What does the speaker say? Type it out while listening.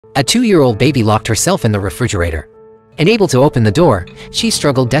A 2-year-old baby locked herself in the refrigerator. Unable to open the door, she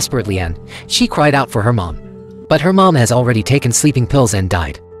struggled desperately and she cried out for her mom. But her mom has already taken sleeping pills and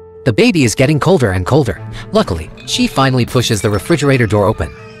died. The baby is getting colder and colder. Luckily, she finally pushes the refrigerator door open.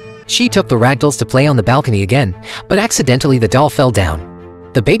 She took the ragdolls to play on the balcony again, but accidentally the doll fell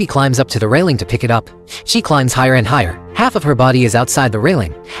down. The baby climbs up to the railing to pick it up. She climbs higher and higher. Half of her body is outside the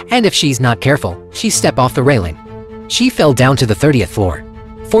railing, and if she's not careful, she step off the railing. She fell down to the 30th floor.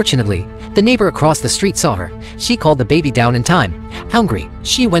 Fortunately, the neighbor across the street saw her. She called the baby down in time. Hungry,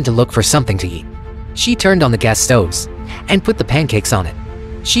 she went to look for something to eat. She turned on the gas stoves and put the pancakes on it.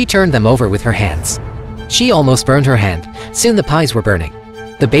 She turned them over with her hands. She almost burned her hand. Soon the pies were burning.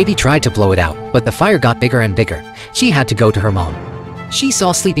 The baby tried to blow it out, but the fire got bigger and bigger. She had to go to her mom. She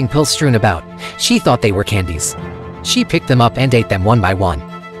saw sleeping pills strewn about. She thought they were candies. She picked them up and ate them one by one.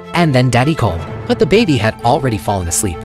 And then Daddy called, but the baby had already fallen asleep.